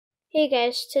Hey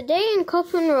guys, today in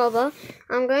CopNRobber,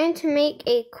 I'm going to make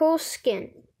a cool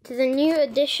skin to the new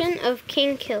edition of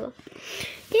King Killer.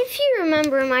 If you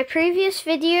remember in my previous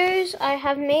videos, I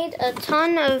have made a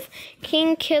ton of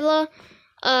King Killer,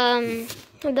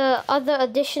 the other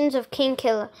editions of King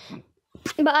Killer.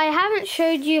 But I haven't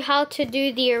showed you how to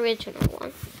do the original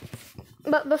one.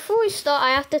 But before we start, I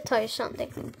have to tell you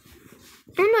something.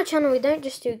 On my channel, we don't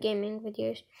just do gaming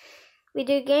videos. We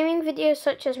do gaming videos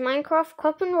such as Minecraft,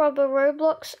 CopNRobber,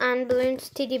 Roblox, and Bloons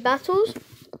TD Battles.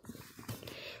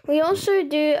 We also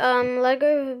do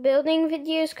Lego building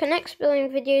videos, Connects building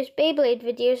videos, Beyblade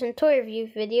videos, and toy review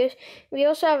videos. We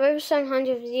also have over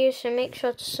 700 videos, so make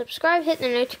sure to subscribe, hit the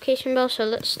notification bell, so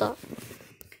let's start.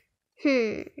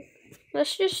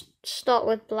 Let's just start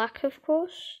with black, of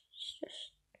course.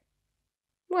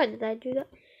 Why did I do that?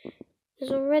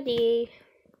 There's already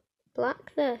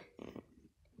black there.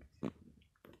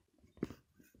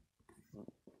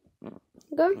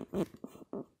 Go.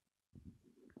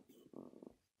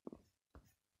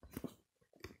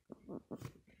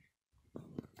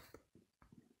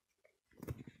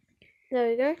 There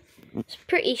we go. It's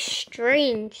pretty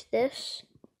strange, this.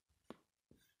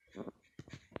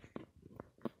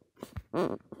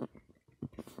 I'm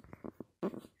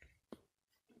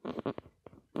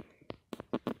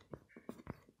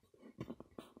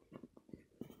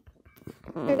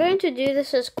going to do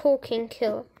this as Cool King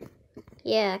Killer.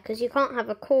 Yeah, because you can't have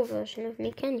a cool version of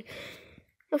me, can you?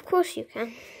 Of course you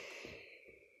can.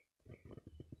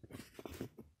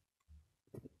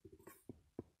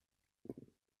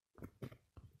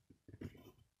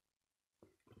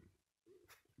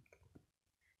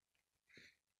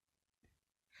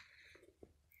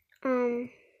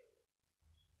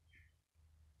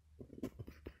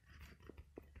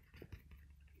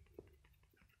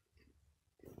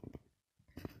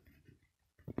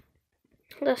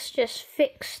 Let's just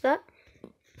fix that.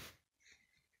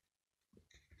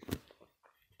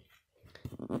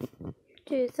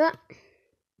 Do that.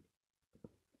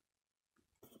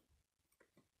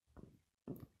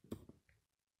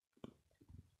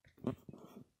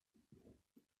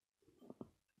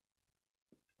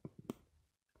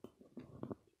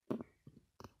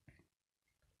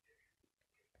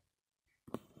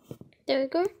 There we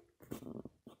go.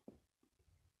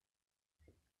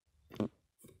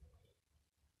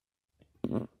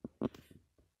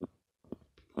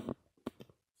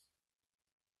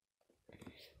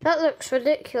 That looks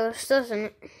ridiculous, doesn't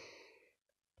it?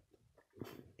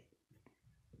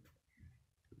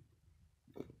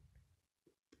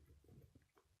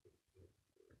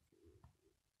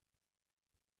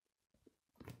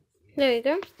 There you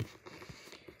go.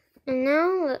 And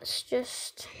now let's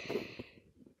just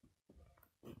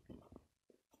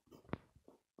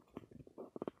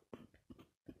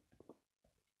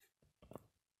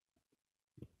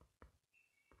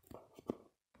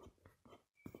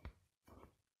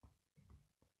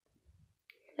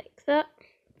like that.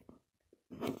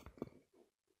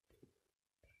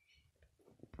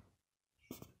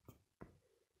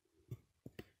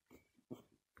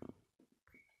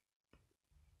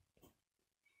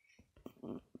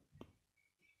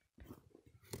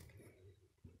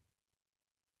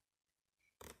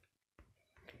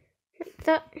 Like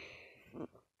that.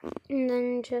 And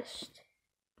then just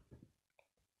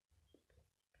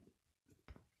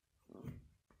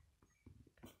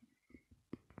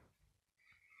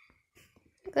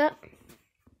like that.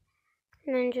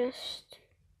 And then just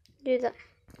do that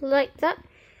like that.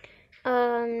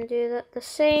 Do that the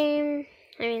same.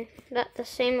 That the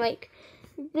same like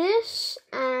this,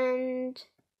 and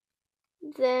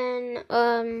then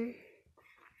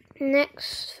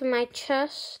next for my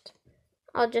chest,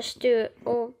 I'll just do it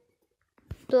all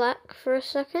black for a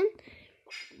second.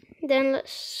 Then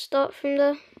let's start from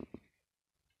the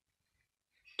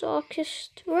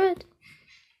darkest red.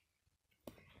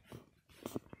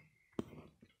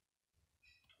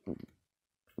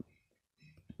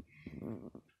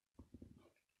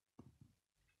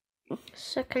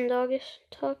 Second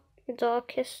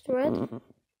darkest red.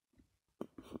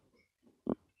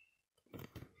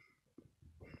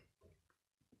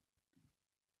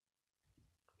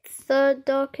 Third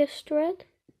darkest red.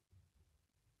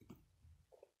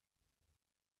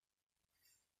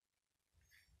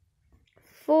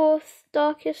 Fourth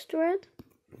darkest red.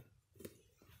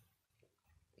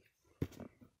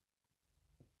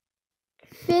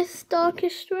 Fifth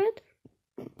darkest red.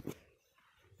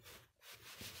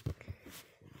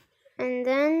 And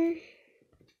then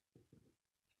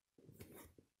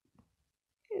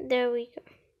there we go.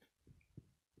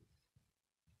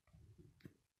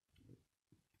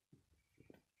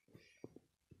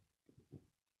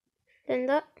 Then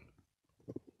that.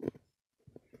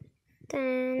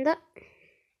 Then that.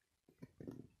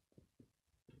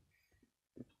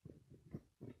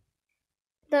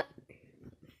 That.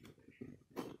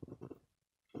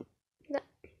 That.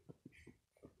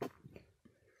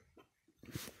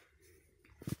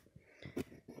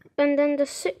 And then the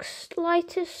sixth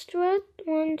lightest red.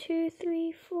 1, 2,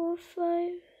 3, 4,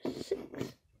 5, 6.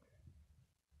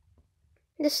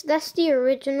 That's the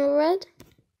original red.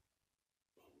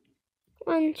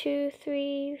 1, 2,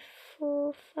 3,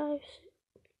 4, 5, 6.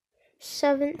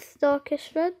 Seventh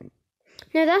darkest red.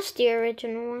 No, that's the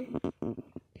original one.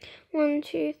 1,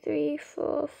 2, 3,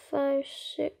 4, 5,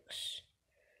 6,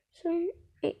 7,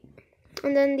 8.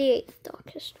 And then the eighth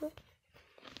darkest red.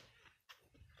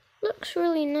 Looks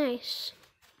really nice.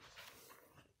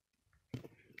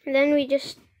 And then we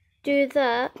just do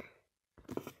that.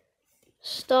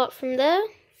 Start from there.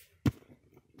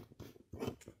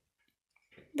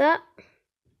 That.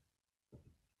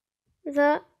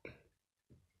 That.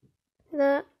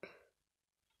 That.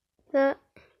 That.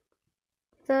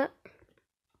 That.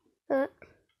 That.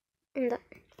 And that.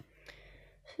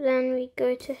 So then we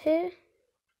go to here.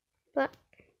 Back.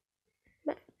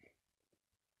 Back.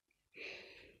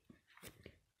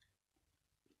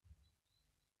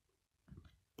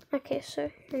 Okay,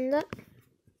 so and that.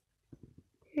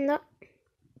 And that.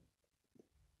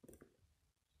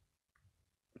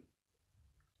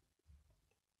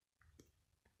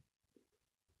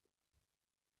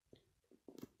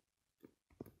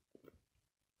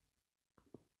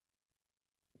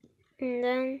 And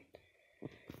then,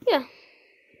 yeah,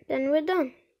 then we're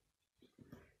done.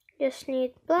 Just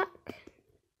need black.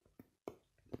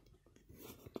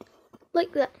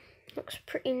 Like that. Looks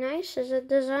pretty nice as a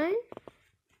design.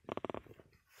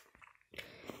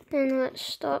 Then let's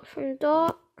start from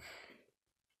dark,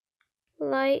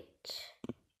 light,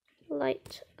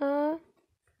 light and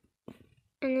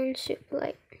then super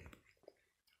light.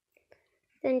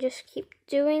 Then just keep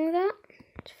doing that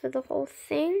for the whole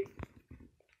thing.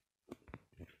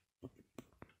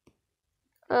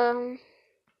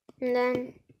 And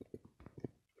then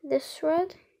this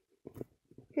red,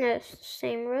 no, it's the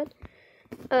same red.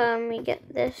 We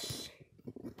get this.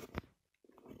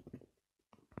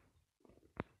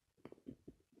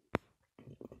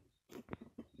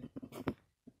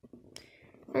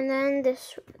 And then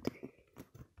this red.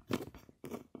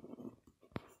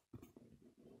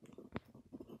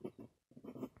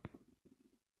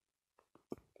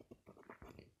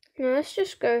 Now let's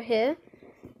just go here.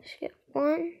 Let's get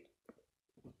 1,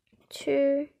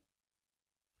 2.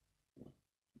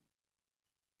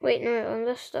 Wait, no,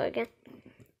 let's start again.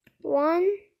 1,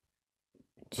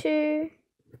 2,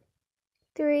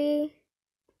 3.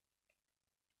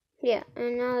 Yeah,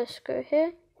 and now let's go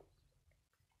here.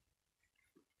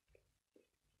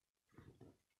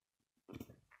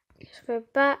 Let's go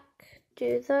back,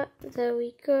 do that. There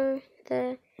we go.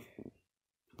 There.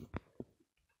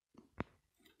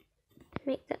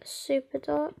 Make that super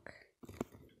dark.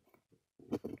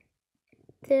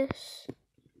 This.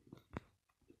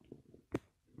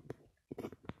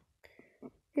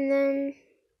 And then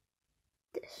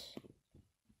this.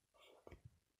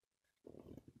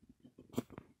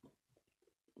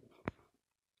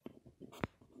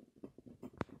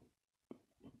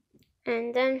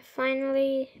 And then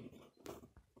finally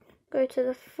go to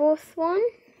the fourth one.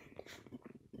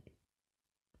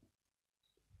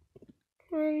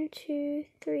 1, 2,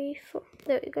 3, 4.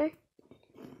 There we go.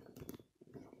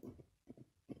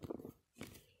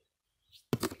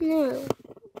 No.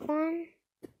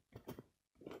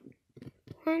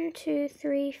 1, 2,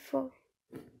 3, 4,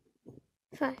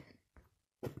 5.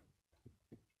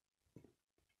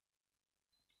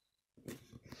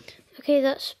 Okay,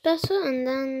 that's better. And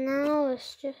then now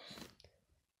let's just.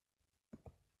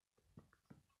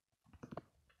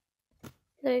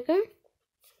 There you go.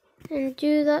 And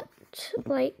do that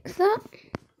like that.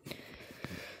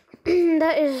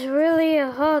 That is really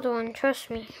a hard one, trust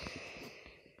me.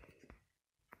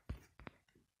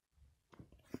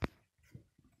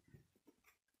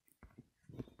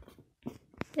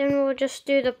 Then we'll just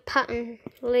do the pattern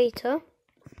later.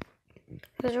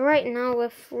 Because right now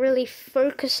we're really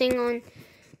focusing on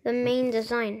the main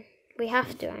design. We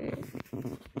have to, I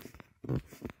mean.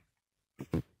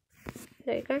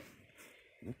 There you go.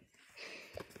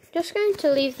 Just going to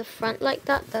leave the front like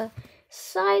that. The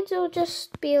sides will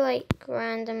just be like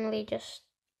randomly just.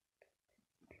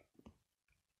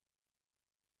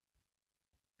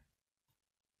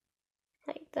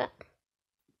 Like that.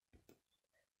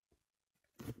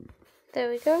 There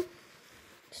we go.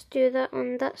 Let's do that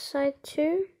on that side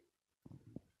too.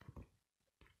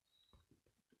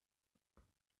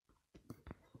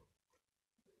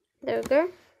 There we go.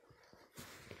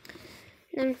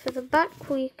 Then for the back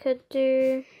we could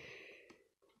do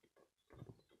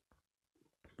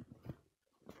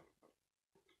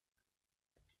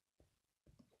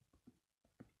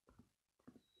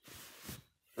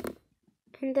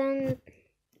and then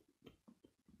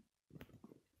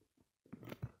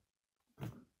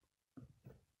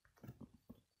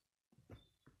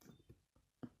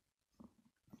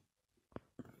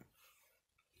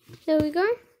there we go.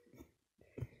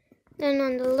 Then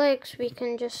on the legs we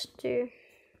can just do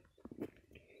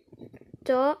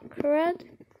dark red,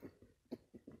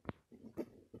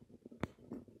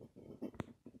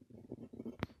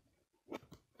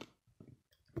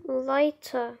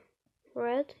 lighter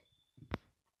red,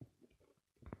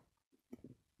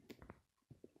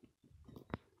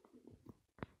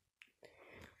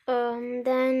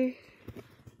 then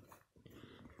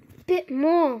a bit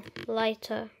more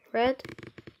lighter red,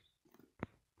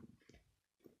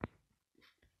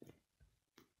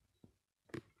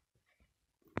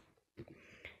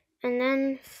 and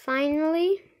then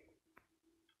finally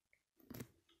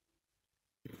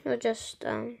we'll just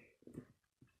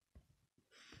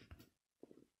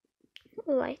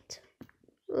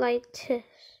lightest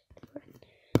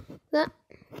that,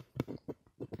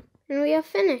 and we are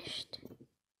finished.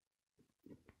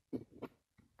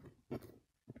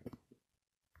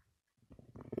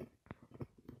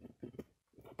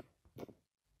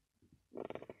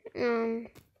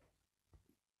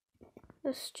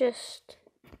 Let's just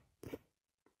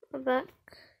go back,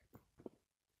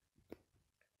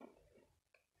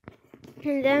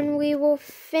 and then we will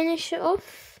finish it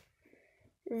off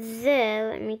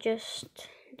there. Let me just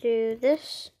do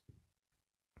this.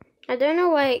 I don't know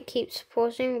why it keeps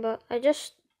pausing, but I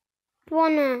just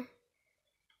wanna,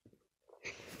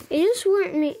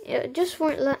 it just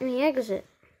won't let me exit.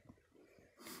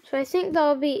 So I think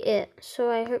that'll be it.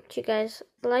 So I hope you guys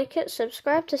like it.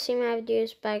 Subscribe to see my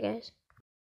videos. Bye guys.